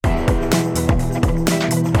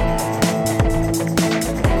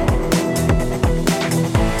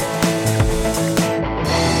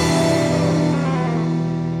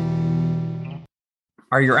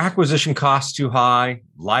Are your acquisition costs too high?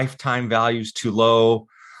 Lifetime values too low?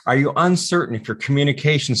 Are you uncertain if your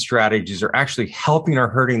communication strategies are actually helping or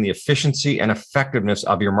hurting the efficiency and effectiveness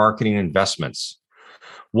of your marketing investments?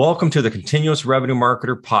 Welcome to the Continuous Revenue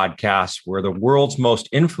Marketer podcast, where the world's most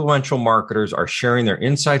influential marketers are sharing their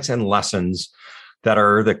insights and lessons that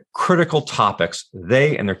are the critical topics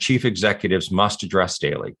they and their chief executives must address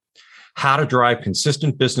daily. How to drive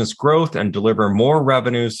consistent business growth and deliver more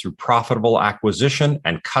revenues through profitable acquisition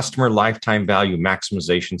and customer lifetime value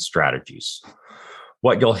maximization strategies.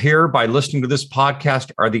 What you'll hear by listening to this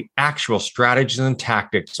podcast are the actual strategies and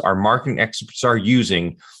tactics our marketing experts are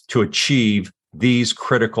using to achieve these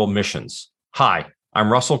critical missions. Hi,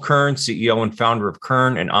 I'm Russell Kern, CEO and founder of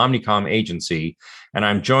Kern and Omnicom Agency, and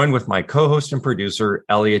I'm joined with my co-host and producer,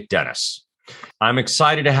 Elliot Dennis. I'm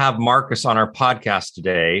excited to have Marcus on our podcast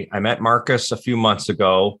today. I met Marcus a few months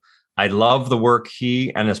ago. I love the work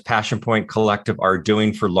he and his Passion Point Collective are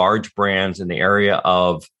doing for large brands in the area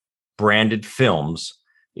of branded films.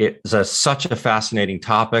 It's such a fascinating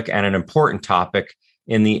topic and an important topic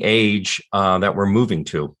in the age that we're moving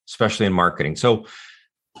to, especially in marketing. So,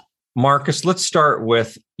 Marcus, let's start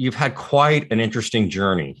with, you've had quite an interesting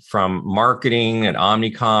journey from marketing at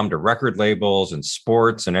Omnicom to record labels and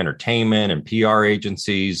sports and entertainment and PR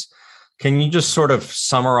agencies. Can you just sort of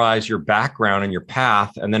summarize your background and your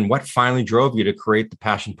path, and then what finally drove you to create the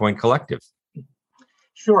Passion Point Collective?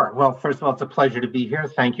 Sure. Well, first of all, it's a pleasure to be here.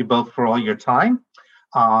 Thank you both for all your time.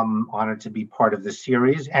 Honored to be part of the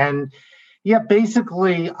series. And yeah,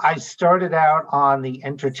 basically, I started out on the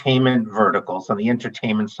entertainment verticals, on the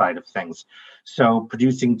entertainment side of things. So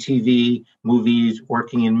producing TV, movies,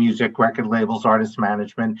 working in music, record labels, artist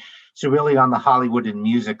management. So really on the Hollywood and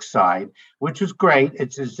music side, which was great.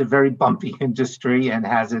 It's a very bumpy industry and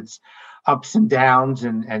has its ups and downs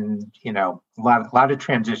and you know, a lot of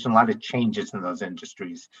transition, a lot of changes in those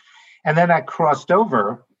industries. And then I crossed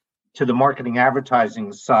over to the marketing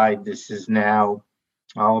advertising side. This is now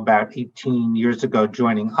about 18 years ago,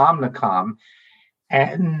 joining Omnicom.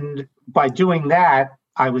 And by doing that,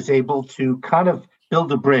 I was able to kind of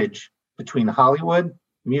build a bridge between Hollywood,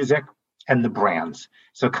 music, and the brands.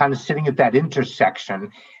 So kind of sitting at that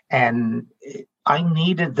intersection. And I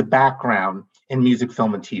needed the background in music,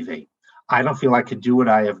 film, and TV. I don't feel I could do what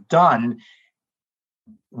I have done,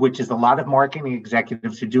 which is a lot of marketing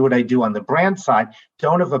executives who do what I do on the brand side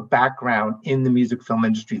don't have a background in the music film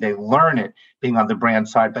industry. They learn it being on the brand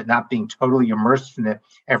side, but not being totally immersed in it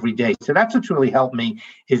every day. So that's what's really helped me,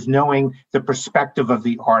 is knowing the perspective of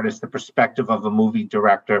the artist, the perspective of a movie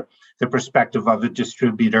director, the perspective of a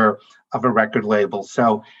distributor, of a record label.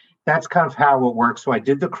 So that's kind of how it works. So I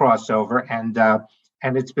did the crossover,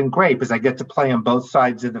 and it's been great because I get to play on both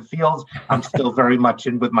sides of the field. I'm still very much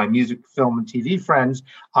in with my music, film, and TV friends,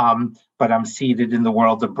 but I'm seated in the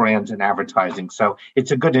world of brands and advertising. So it's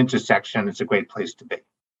a good intersection. It's a great place to be.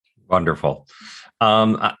 Wonderful.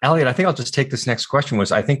 Elliot, I think I'll just take this next question.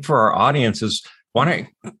 I think for our audiences, want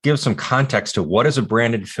to give some context to what is a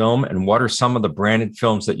branded film and what are some of the branded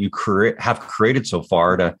films that you have created so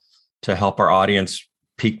far to help our audience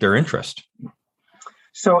pique their interest?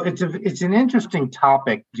 So it's an interesting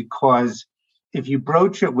topic because if you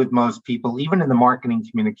broach it with most people, even in the marketing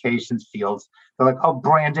communications fields, they're like, oh,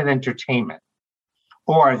 branded entertainment,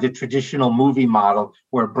 or the traditional movie model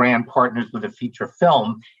where a brand partners with a feature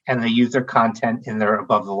film and they use their content in their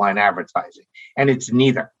above the line advertising. And it's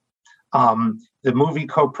neither. The movie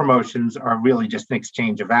co-promotions are really just an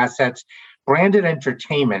exchange of assets. Branded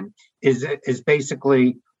entertainment is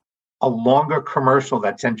basically a longer commercial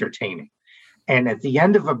that's entertaining. And at the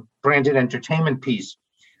end of a branded entertainment piece,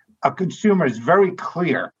 a consumer is very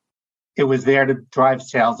clear it was there to drive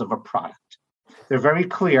sales of a product. They're very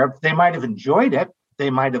clear. They might have enjoyed it.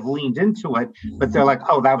 They might have leaned into it, but they're like,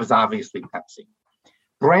 oh, that was obviously Pepsi.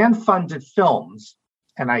 Brand-funded films,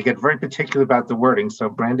 and I get very particular about the wording, so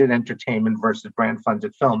branded entertainment versus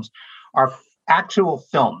brand-funded films, are actual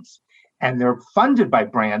films. And they're funded by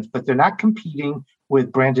brands, but they're not competing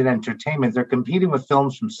with branded entertainment. They're competing with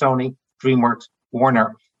films from Sony, DreamWorks,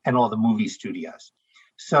 Warner, and all the movie studios,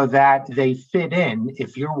 so that they fit in.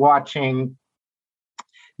 If you're watching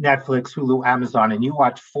Netflix, Hulu, Amazon, and you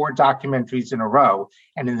watch 4 documentaries in a row,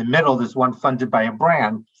 and in the middle there's one funded by a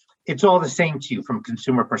brand, it's all the same to you from a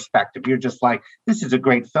consumer perspective. You're just like, this is a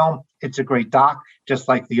great film. It's a great doc, just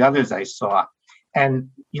like the others I saw. And,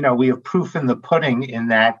 you know, we have proof in the pudding in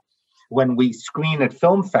that when we screen at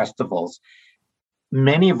film festivals,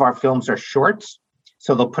 many of our films are shorts.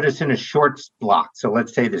 So they'll put us in a shorts block. So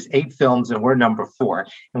let's say there's 8 films and we're number 4.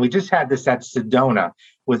 And we just had this at Sedona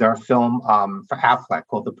with our film for Affleck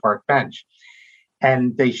called The Park Bench.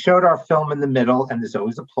 And they showed our film in the middle, and there's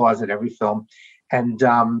always applause at every film. And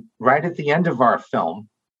right at the end of our film,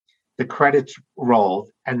 the credits rolled,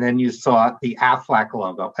 and then you saw the Aflac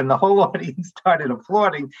logo, and the whole audience started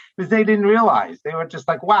applauding because they didn't realize. They were just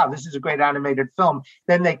like, wow, this is a great animated film.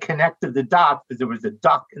 Then they connected the dots because there was a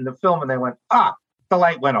duck in the film, and they went, the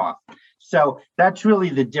light went off. So that's really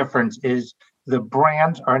the difference, is the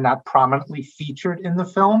brands are not prominently featured in the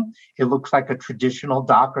film. It looks like a traditional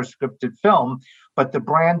doc or scripted film, but the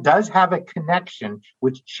brand does have a connection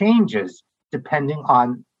which changes depending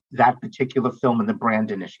on that particular film and the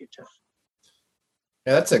brand initiative.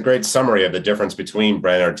 Yeah, that's a great summary of the difference between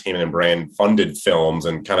brand entertainment and brand funded films.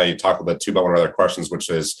 And kind of you talk a little bit too about one of the other questions, which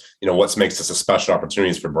is, what makes this a special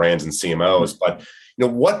opportunities for brands and CMOs. But,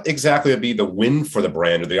 what exactly would be the win for the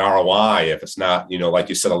brand or the ROI if it's not, like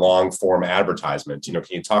you said, a long form advertisement? Can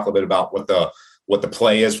you talk a little bit about what the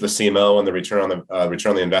play is for the CMO and the return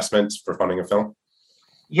on the investment for funding a film?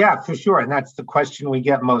 Yeah, for sure. And that's the question we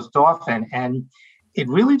get most often. And it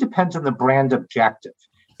really depends on the brand objective,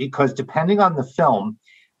 because depending on the film,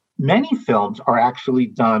 many films are actually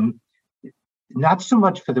done not so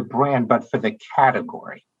much for the brand, but for the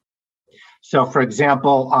category. So, for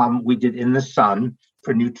example, we did In the Sun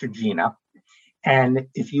for Neutrogena. And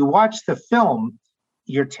if you watch the film,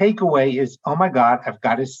 your takeaway is, oh my God, I've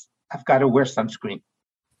got to wear sunscreen.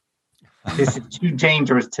 This is too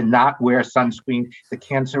dangerous to not wear sunscreen. The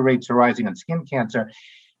cancer rates are rising on skin cancer.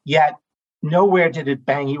 Yet, nowhere did it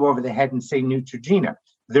bang you over the head and say Neutrogena.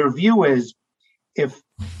 Their view is, if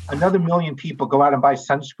another million people go out and buy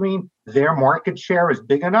sunscreen, their market share is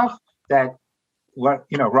big enough that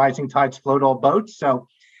rising tides float all boats. So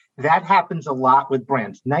that happens a lot with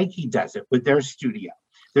brands. Nike does it with their studio.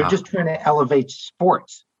 They're just trying to elevate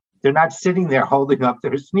sports. They're not sitting there holding up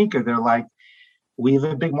their sneaker. They're like, we have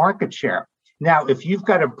a big market share. Now, if you've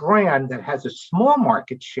got a brand that has a small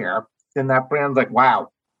market share, then that brand's like, wow,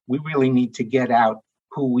 we really need to get out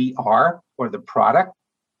who we are or the product.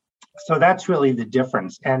 So that's really the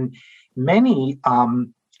difference. And many,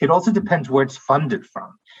 it also depends where it's funded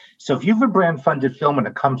from. So if you have a brand funded film and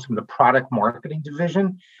it comes from the product marketing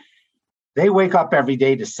division, they wake up every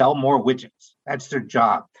day to sell more widgets. That's their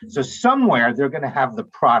job. So somewhere they're going to have the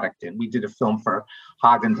product in. We did a film for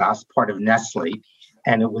Haagen-Dazs, part of Nestle,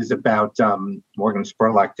 and it was about, Morgan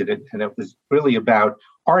Spurlock did it, and it was really about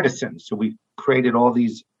artisans. So we created all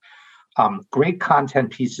these great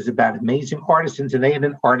content pieces about amazing artisans, and they had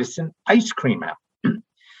an artisan ice cream out.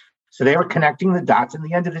 So they were connecting the dots. In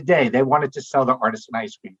the end of the day, they wanted to sell the artisan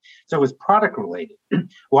ice cream. So it was product related.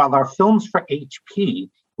 While our films for HP,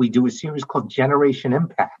 we do a series called Generation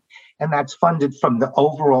Impact, and that's funded from the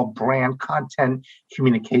overall brand content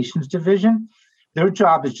communications division. Their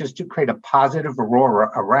job is just to create a positive aurora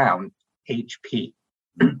around HP.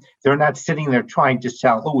 They're not sitting there trying to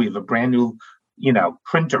sell, we have a brand new,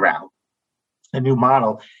 printer out, a new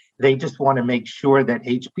model. They just want to make sure that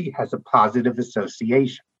HP has a positive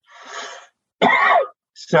association.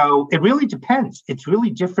 So it really depends. It's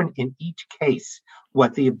really different in each case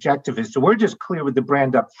what the objective is. So we're just clear with the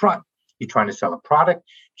brand up front. You're trying to sell a product.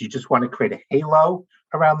 Do you just want to create a halo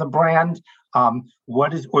around the brand? Or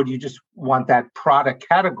do you just want that product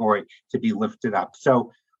category to be lifted up?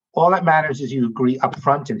 So all that matters is you agree up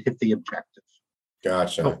front and hit the objective.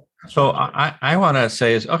 Gotcha. So I want to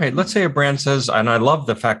say is, okay, let's say a brand says, and I love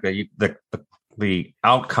the fact that the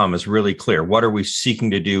outcome is really clear. What are we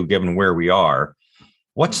seeking to do given where we are?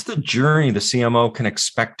 What's the journey the CMO can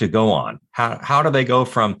expect to go on? How do they go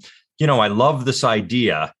from, I love this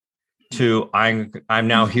idea to I'm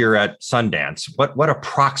now here at Sundance? What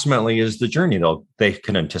approximately is the journey they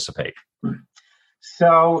can anticipate?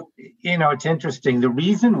 So, it's interesting. The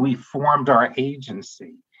reason we formed our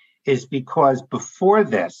agency is because before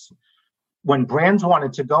this, when brands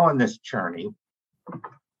wanted to go on this journey,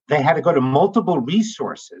 they had to go to multiple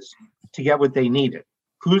resources to get what they needed.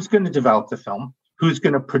 Who's going to develop the film? Who's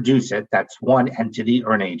going to produce it? That's one entity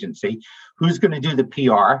or an agency. Who's going to do the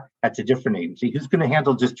PR? That's a different agency. Who's going to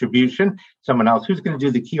handle distribution? Someone else. Who's going to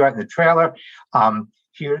do the key art in the trailer?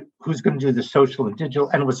 Who's going to do the social and digital?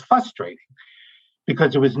 And it was frustrating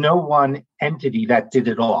because there was no one entity that did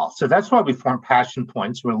it all. So that's why we formed Passion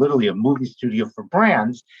Points. We're literally a movie studio for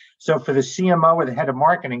brands. So for the CMO or the head of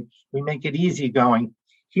marketing, we make it easy going,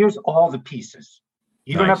 here's all the pieces.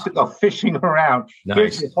 You don't have to go fishing around.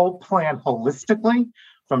 Here's the whole plan holistically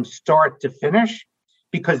from start to finish,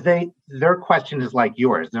 because their question is like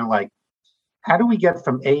yours. They're like, how do we get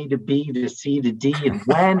from A to B to C to D, and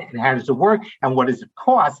when, and how does it work, and what does it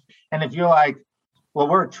cost? And if you're like, well,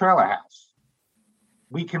 we're a trailer house,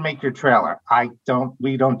 we can make your trailer.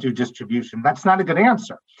 We don't do distribution. That's not a good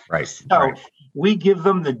answer. Right. So we give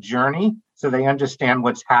them the journey so they understand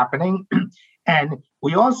what's happening. And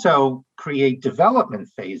we also create development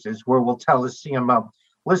phases where we'll tell the CMO,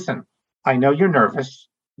 listen, I know you're nervous.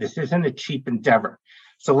 This isn't a cheap endeavor.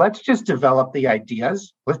 So let's just develop the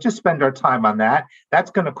ideas. Let's just spend our time on that.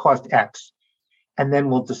 That's going to cost X. And then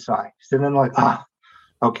we'll decide. So then like,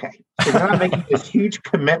 okay. So they're not making this huge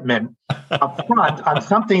commitment up front on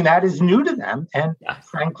something that is new to them. And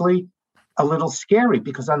frankly, a little scary,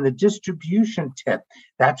 because on the distribution tip,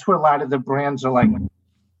 that's where a lot of the brands are like,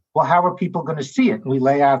 well, how are people going to see it? And we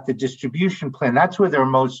lay out the distribution plan. That's where they're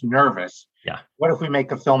most nervous. Yeah. What if we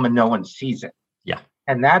make a film and no one sees it? Yeah.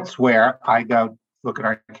 And that's where I go, look at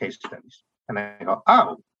our case studies. And I go,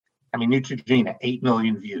 Neutrogena, 8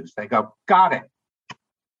 million views. They go, got it.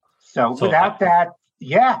 So without that,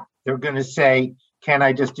 they're going to say, can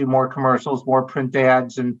I just do more commercials, more print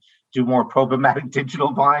ads, and do more programmatic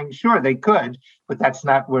digital buying? Sure, they could, but that's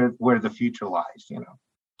not where the future lies,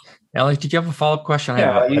 Alex, did you have a follow-up question?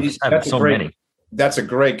 Yeah, I have so many. That's a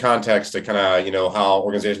great context to kind of, how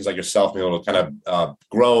organizations like yourself been able to kind of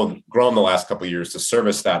grow in the last couple of years to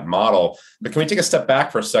service that model. But can we take a step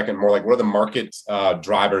back for a second, more like what are the market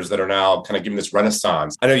drivers that are now kind of giving this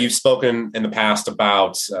renaissance? I know you've spoken in the past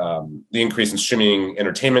about the increase in streaming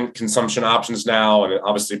entertainment consumption options now, and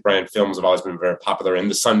obviously brand films have always been very popular in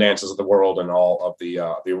the Sundances of the world and all of the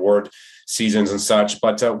award seasons and such.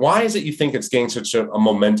 But why is it you think it's gaining such a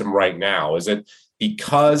momentum right now? Is it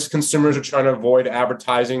because consumers are trying to avoid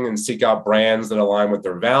advertising and seek out brands that align with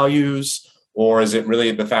their values? Or is it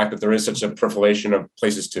really the fact that there is such a proliferation of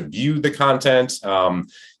places to view the content?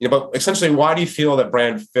 But essentially, why do you feel that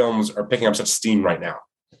brand films are picking up such steam right now?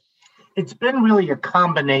 It's been really a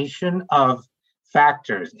combination of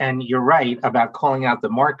factors. And you're right about calling out the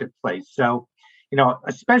marketplace. So,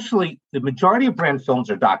 especially the majority of brand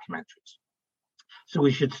films are documentaries. So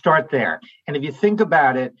we should start there. And if you think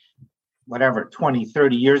about it, 20,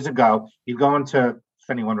 30 years ago, you go into, if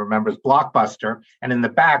anyone remembers, Blockbuster, and in the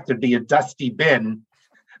back, there'd be a dusty bin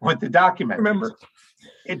with the documentaries. Remember.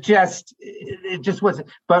 It just wasn't.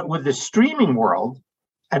 But with the streaming world,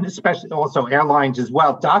 and especially also airlines as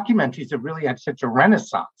well, documentaries have really had such a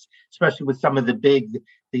renaissance, especially with some of the big,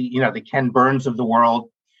 the Ken Burns of the world,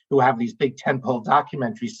 who have these big tentpole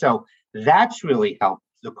documentaries. So that's really helped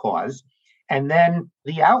the cause. And then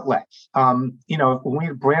the outlets, when we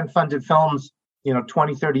had brand funded films,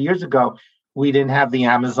 20, 30 years ago, we didn't have the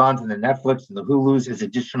Amazons and the Netflix and the Hulus as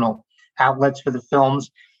additional outlets for the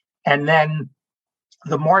films. And then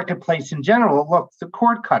the marketplace in general, look, the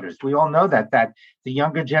cord cutters, we all know that the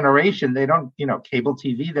younger generation, they don't, cable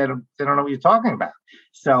TV, they don't know what you're talking about.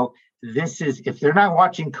 So this is, if they're not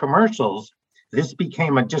watching commercials, this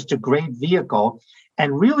became just a great vehicle.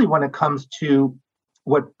 And really when it comes to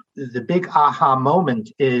what the big aha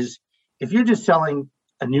moment is, if you're just selling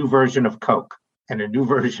a new version of Coke and a new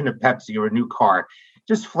version of Pepsi or a new car,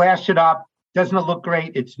 just flash it up. Doesn't it look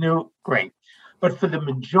great? It's new, great. But for the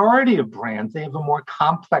majority of brands, they have a more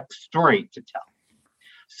complex story to tell.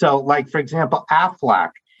 So like, for example, Aflac,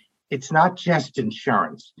 it's not just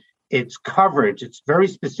insurance. It's coverage. It's very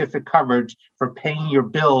specific coverage for paying your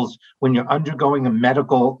bills when you're undergoing a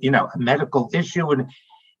medical issue. And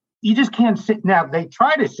you just can't sit. Now, they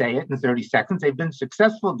try to say it in 30 seconds. They've been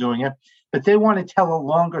successful doing it, but they want to tell a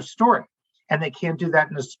longer story, and they can't do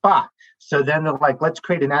that in a spot. So then they're like, let's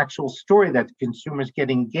create an actual story that the consumers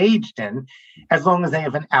get engaged in, as long as they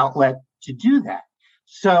have an outlet to do that.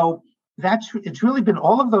 So it's really been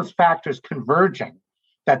all of those factors converging,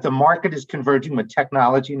 that the market is converging with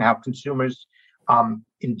technology and how consumers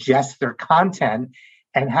ingest their content,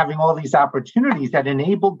 and having all these opportunities that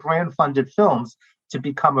enable brand-funded films to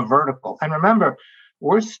become a vertical. And remember,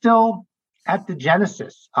 we're still at the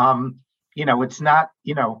genesis. It's not,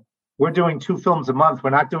 we're doing 2 films a month. We're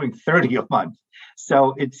not doing 30 a month.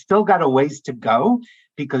 So it's still got a ways to go,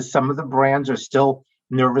 because some of the brands are still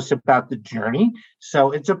nervous about the journey.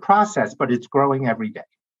 So it's a process, but it's growing every day.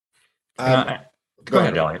 Go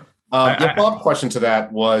ahead, Elliot. The follow-up question to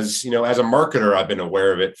that was, as a marketer, I've been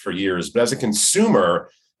aware of it for years, but as a consumer,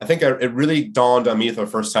 I think it really dawned on me for the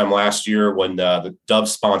first time last year when the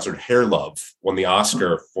Dove-sponsored Hair Love won the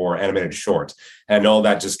Oscar for animated short. And I know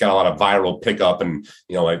that just got a lot of viral pickup, and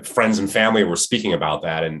like friends and family were speaking about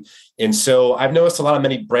that. And so I've noticed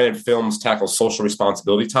many branded films tackle social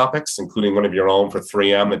responsibility topics, including one of your own for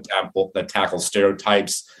 3M that tackles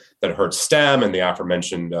stereotypes that hurt STEM, and the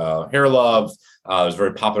aforementioned Hair Love. There's a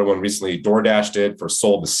very popular one recently DoorDash did for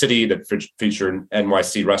Soul the City that featured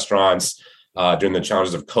NYC restaurants. during the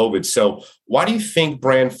challenges of COVID. So why do you think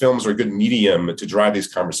brand films are a good medium to drive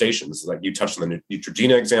these conversations? Like you touched on the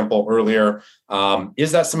Neutrogena example earlier.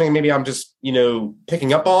 Is that something maybe I'm just,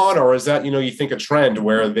 picking up on, or is that, you think a trend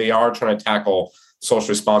where they are trying to tackle social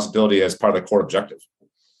responsibility as part of the core objective?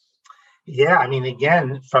 Yeah, I mean,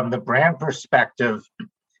 again, from the brand perspective,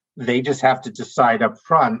 they just have to decide up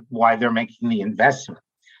front why they're making the investment.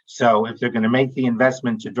 So if they're going to make the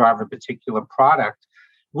investment to drive a particular product,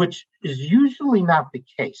 which is usually not the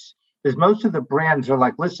case, because most of the brands are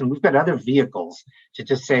like, listen, we've got other vehicles to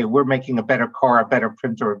just say we're making a better car, a better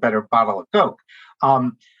printer, a better bottle of Coke.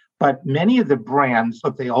 But many of the brands,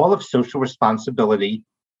 look, they all have social responsibility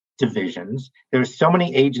divisions. There's so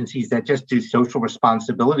many agencies that just do social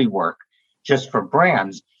responsibility work just for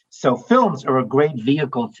brands. So films are a great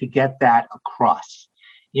vehicle to get that across.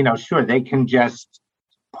 Sure, they can just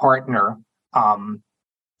partner,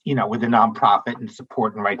 with a nonprofit and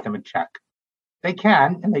support and write them a check. They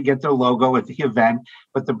can, and they get their logo at the event,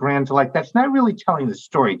 but the brands are like, that's not really telling the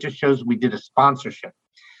story. It just shows we did a sponsorship.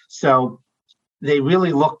 So they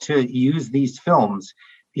really look to use these films,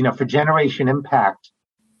 for generation impact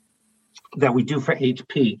that we do for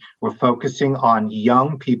HP. We're focusing on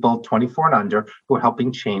young people, 24 and under, who are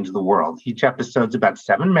helping change the world. Each episode's about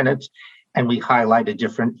 7 minutes, and we highlight a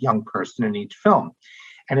different young person in each film.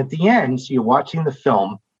 And at the end, so you're watching the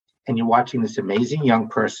film, and you're watching this amazing young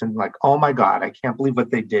person, like, oh my God, I can't believe what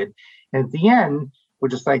they did. And at the end, we're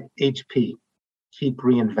just like, HP, keep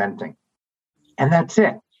reinventing. And that's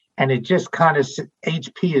it. And it just kind of,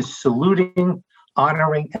 HP is saluting,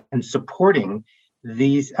 honoring, and supporting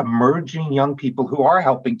these emerging young people who are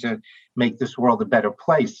helping to make this world a better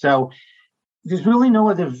place. So there's really no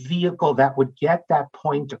other vehicle that would get that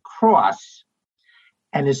point across.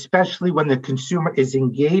 And especially when the consumer is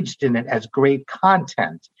engaged in it as great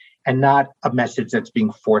content and not a message that's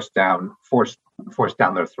being forced down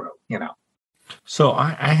their throat, So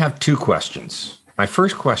I have two questions. My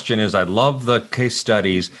first question is, I love the case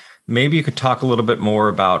studies. Maybe you could talk a little bit more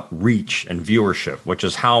about reach and viewership, which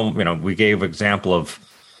is how, we gave example of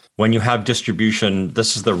when you have distribution,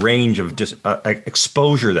 this is the range of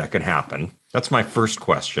exposure that can happen. That's my first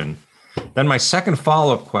question. Then my second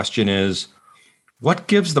follow-up question is, what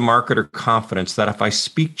gives the marketer confidence that if I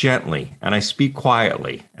speak gently and I speak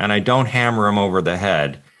quietly and I don't hammer them over the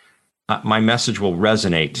head, my message will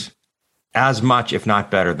resonate as much, if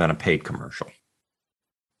not better, than a paid commercial?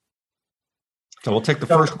 So we'll take the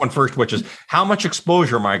first one first, which is how much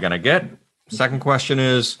exposure am I going to get? Second question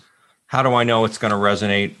is, how do I know it's going to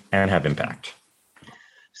resonate and have impact?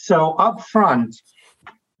 So up front,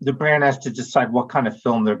 the brand has to decide what kind of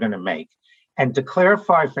film they're going to make. And to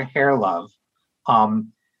clarify for Hair Love,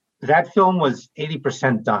 that film was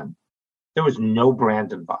 80% done. There was no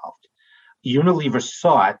brand involved. Unilever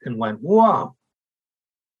saw it and went, whoa,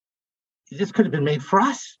 this could have been made for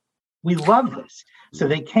us. We love this. So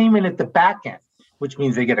they came in at the back end, which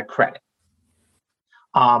means they get a credit.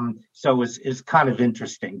 So it's kind of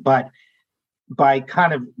interesting. But by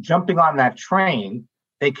kind of jumping on that train,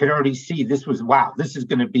 they could already see this is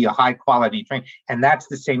going to be a high quality train. And that's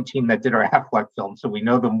the same team that did our Affleck film. So we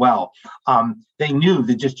know them well. They knew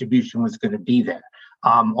the distribution was going to be there.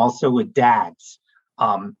 Also with Dads,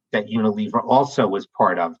 that Unilever also was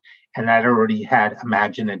part of. And that already had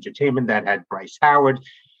Imagine Entertainment, that had Bryce Howard.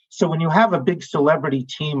 So when you have a big celebrity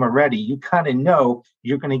team already, you kind of know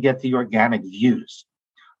you're going to get the organic views.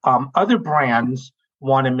 Other brands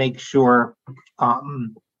want to make sure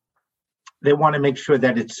that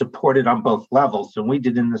it's supported on both levels. And we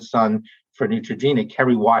did In the Sun for Neutrogena.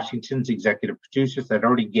 Kerry Washington's executive producers that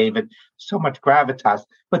already gave it so much gravitas,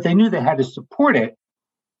 but they knew they had to support it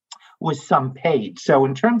with some paid. So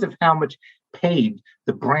in terms of how much paid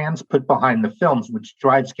the brands put behind the films, which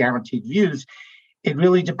drives guaranteed views, it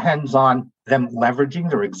really depends on them leveraging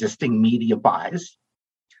their existing media buys.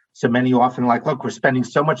 So many often like, look, we're spending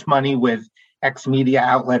so much money with X media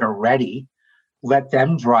outlet already. Let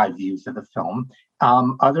them drive views of the film.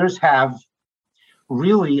 Others have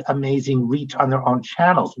really amazing reach on their own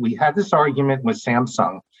channels. We had this argument with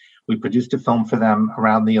Samsung. We produced a film for them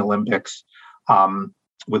around the Olympics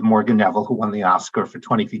with Morgan Neville, who won the Oscar for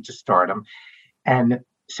 20 Feet to Stardom. And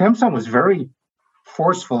Samsung was very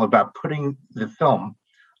forceful about putting the film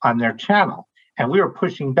on their channel. And we were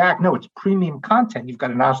pushing back. No, it's premium content. You've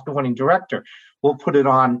got an Oscar-winning director. We'll put it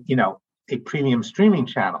on, a premium streaming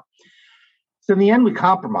channel. So in the end, we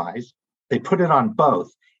compromised. They put it on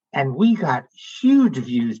both. And we got huge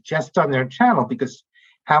views just on their channel, because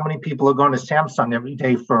how many people are going to Samsung every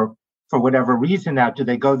day for whatever reason now? Do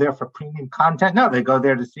they go there for premium content? No, they go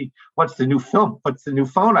there to see what's the new film, what's the new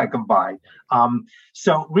phone I can buy.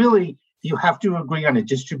 So really, you have to agree on a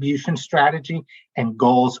distribution strategy and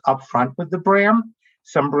goals up front with the brand.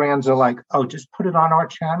 Some brands are like, oh, just put it on our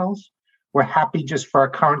channels. We're happy just for our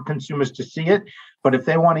current consumers to see it. But if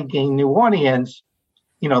they want to gain new audience,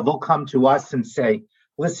 they'll come to us and say,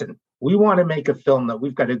 listen, we want to make a film that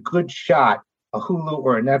we've got a good shot, a Hulu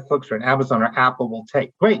or a Netflix or an Amazon or Apple will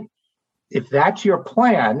take. Great. If that's your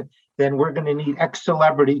plan, then we're going to need X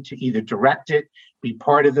celebrity to either direct it, be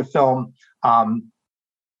part of the film.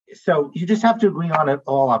 So you just have to agree on it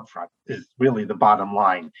all up front is really the bottom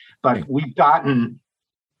line. But we've gotten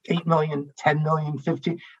 8 million, 10 million,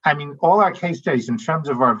 50. I mean, all our case studies in terms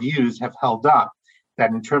of our views have held up that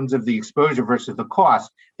in terms of the exposure versus the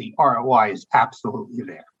cost, the ROI is absolutely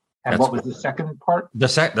there. And what was the second part? The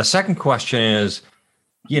second question is,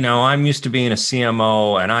 I'm used to being a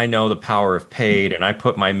CMO and I know the power of paid and I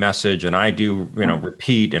put my message and I do,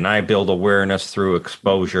 repeat and I build awareness through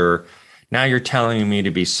exposure. Now you're telling me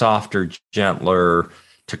to be softer, gentler,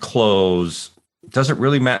 to close. Does it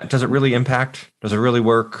really matter? Does it really impact? Does it really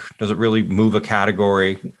work? Does it really move a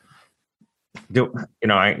category?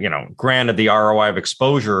 Granted, the ROI of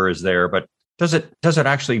exposure is there, but does it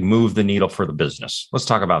actually move the needle for the business? Let's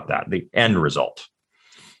talk about that, the end result.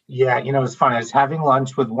 Yeah, it's funny. I was having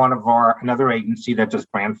lunch with another agency that does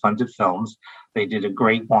brand funded films. They did a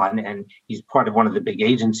great one, and he's part of one of the big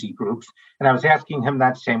agency groups. And I was asking him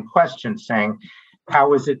that same question, saying,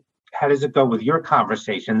 how does it go with your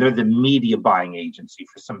conversation? They're the media buying agency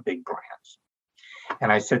for some big brands.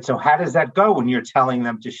 And I said, so how does that go when you're telling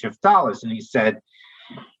them to shift dollars? And he said,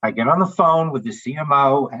 I get on the phone with the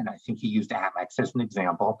CMO, and I think he used Amex as an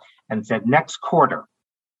example, and said, next quarter,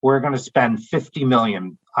 we're going to spend $50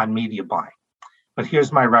 million on media buying. But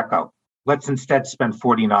here's my reco. Let's instead spend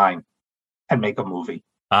 49 and make a movie.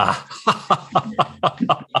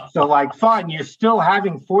 So fine, you're still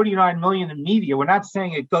having 49 million in media. We're not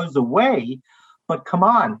saying it goes away, but come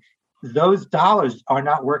on, those dollars are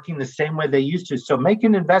not working the same way they used to. So make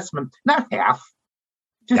an investment, not half,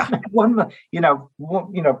 just make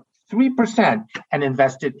 3% and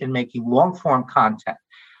invest it in making long form content.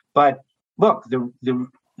 But look,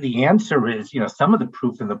 the answer is, some of the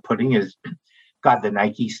proof in the pudding is, God, the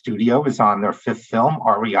Nike studio is on their 5th film.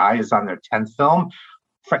 REI is on their 10th film.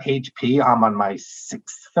 For HP, I'm on my 6th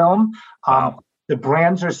film. Wow. The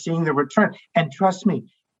brands are seeing the return. And trust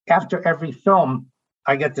me, after every film,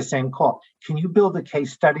 I get the same call. Can you build a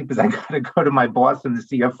case study? Because I got to go to my boss and the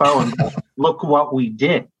CFO and go, look what we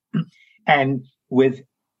did. And with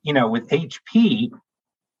HP,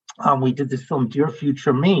 we did this film, Dear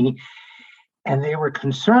Future Me, and they were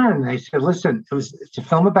concerned. They said, listen, it's a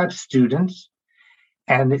film about students,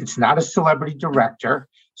 and it's not a celebrity director,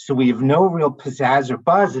 so we have no real pizzazz or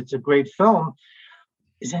buzz. It's a great film.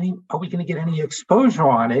 Are we going to get any exposure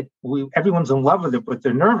on it? Everyone's in love with it, but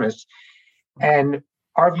they're nervous. And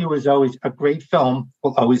our view is always a great film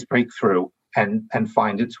will always break through and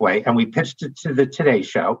find its way. And we pitched it to the Today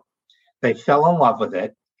Show. They fell in love with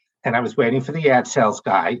it. And I was waiting for the ad sales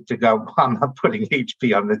guy to go, I'm not putting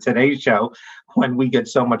HP on the Today Show when we get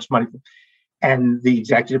so much money. And the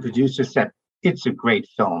executive producer said, it's a great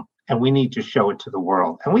film and we need to show it to the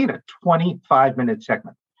world. And we had a 25-minute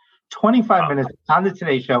segment, 25 minutes on the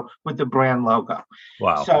Today Show with the brand logo.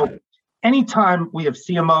 Wow. So anytime we have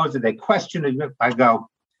CMOs and they question it, I go,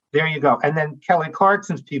 there you go. And then Kelly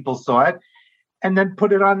Clarkson's people saw it and then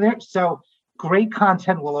put it on there. So great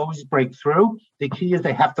content will always break through. The key is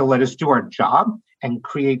they have to let us do our job and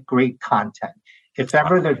create great content. If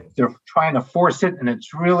ever they're trying to force it and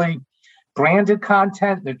it's really branded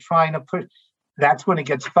content, they're trying to put, that's when it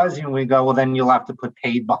gets fuzzy and we go, well, then you'll have to put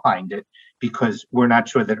paid behind it because we're not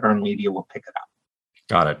sure that earned media will pick it up.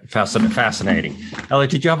 Got it. Fascinating.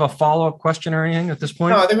 Elliot, did you have a follow-up question or anything at this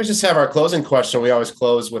point? No, I think we just have our closing question. We always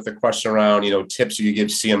close with a question around, tips you give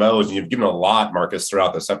CMOs, and you've given a lot, Marcus,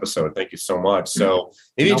 throughout this episode. Thank you so much. So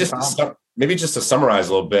maybe just to summarize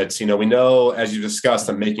a little bit, we know, as you discussed,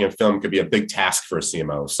 that making a film could be a big task for a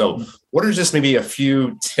CMO. So what are just maybe a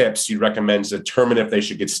few tips you'd recommend to determine if they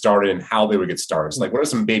should get started and how they would get started? So what are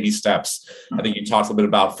some baby steps? I think you talked a little bit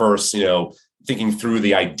about first, thinking through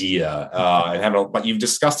the idea but you've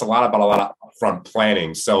discussed a lot of upfront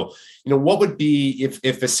planning. So, what would be if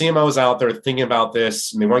the CMO is out there thinking about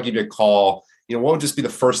this and they want to give you a call, what would just be the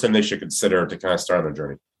first thing they should consider to kind of start on their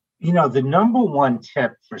journey? The number one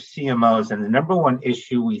tip for CMOs and the number one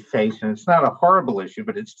issue we face, and it's not a horrible issue,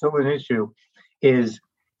 but it's still an issue, is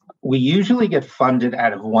we usually get funded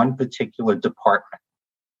out of one particular department.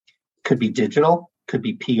 Could be digital, could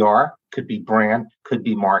be PR, could be brand, could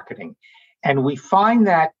be marketing. And we find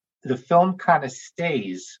that the film kind of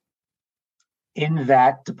stays in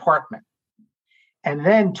that department. And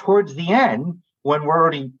then towards the end, when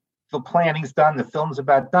the planning's done, the film's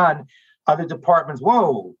about done, other departments,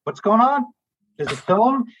 whoa, what's going on? There's a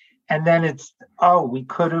film. And then it's, oh, we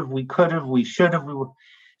should have.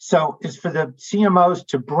 So it's for the CMOs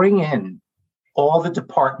to bring in all the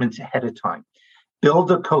departments ahead of time,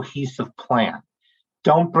 build a cohesive plan.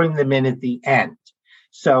 Don't bring them in at the end.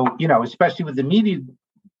 So, especially with the media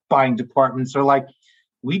buying departments, are like,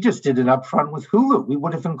 we just did it up front with Hulu. We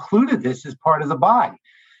would have included this as part of the buy.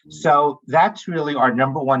 So that's really our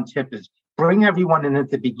number one tip, is bring everyone in at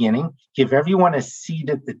the beginning, give everyone a seat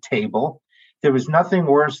at the table. There was nothing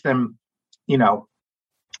worse than,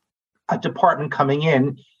 a department coming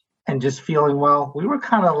in and just feeling, well, we were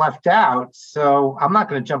kind of left out, so I'm not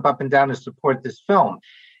going to jump up and down to support this film.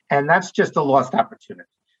 And that's just a lost opportunity.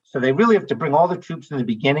 So they really have to bring all the troops in the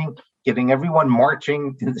beginning, getting everyone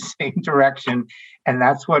marching in the same direction. And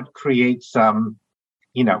that's what creates a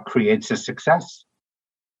success.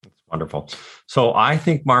 That's wonderful. So I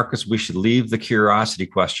think, Marcus, we should leave the curiosity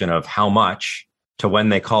question of how much to when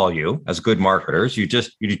they call you as good marketers. You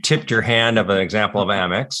tipped your hand of an example of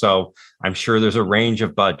Amex. So I'm sure there's a range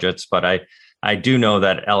of budgets, but I do know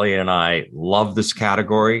that Elliot and I love this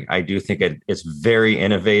category. I do think it's very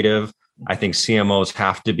innovative. I think CMOs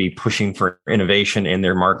have to be pushing for innovation in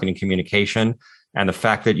their marketing communication. And the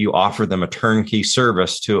fact that you offer them a turnkey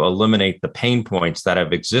service to eliminate the pain points that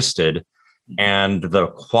have existed, and the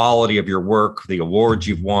quality of your work, the awards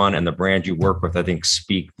you've won, and the brand you work with, I think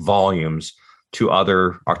speak volumes to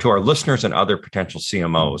our listeners and other potential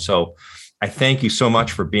CMOs. So I thank you so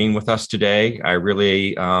much for being with us today. I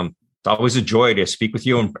really, it's always a joy to speak with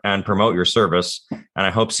you and promote your service. And I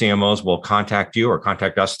hope CMOs will contact you or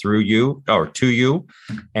contact us through you or to you.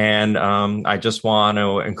 And I just want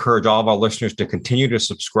to encourage all of our listeners to continue to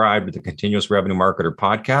subscribe to the Continuous Revenue Marketer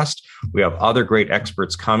podcast. We have other great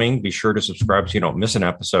experts coming. Be sure to subscribe so you don't miss an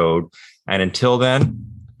episode. And until then,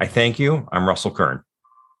 I thank you. I'm Russell Kern.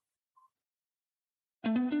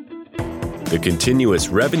 The Continuous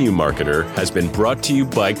Revenue Marketer has been brought to you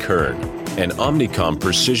by Kern, an Omnicom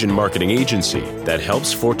precision marketing agency that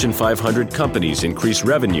helps Fortune 500 companies increase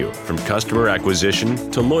revenue from customer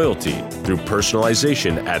acquisition to loyalty through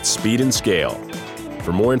personalization at speed and scale.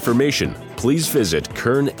 For more information, please visit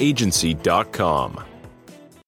kernagency.com.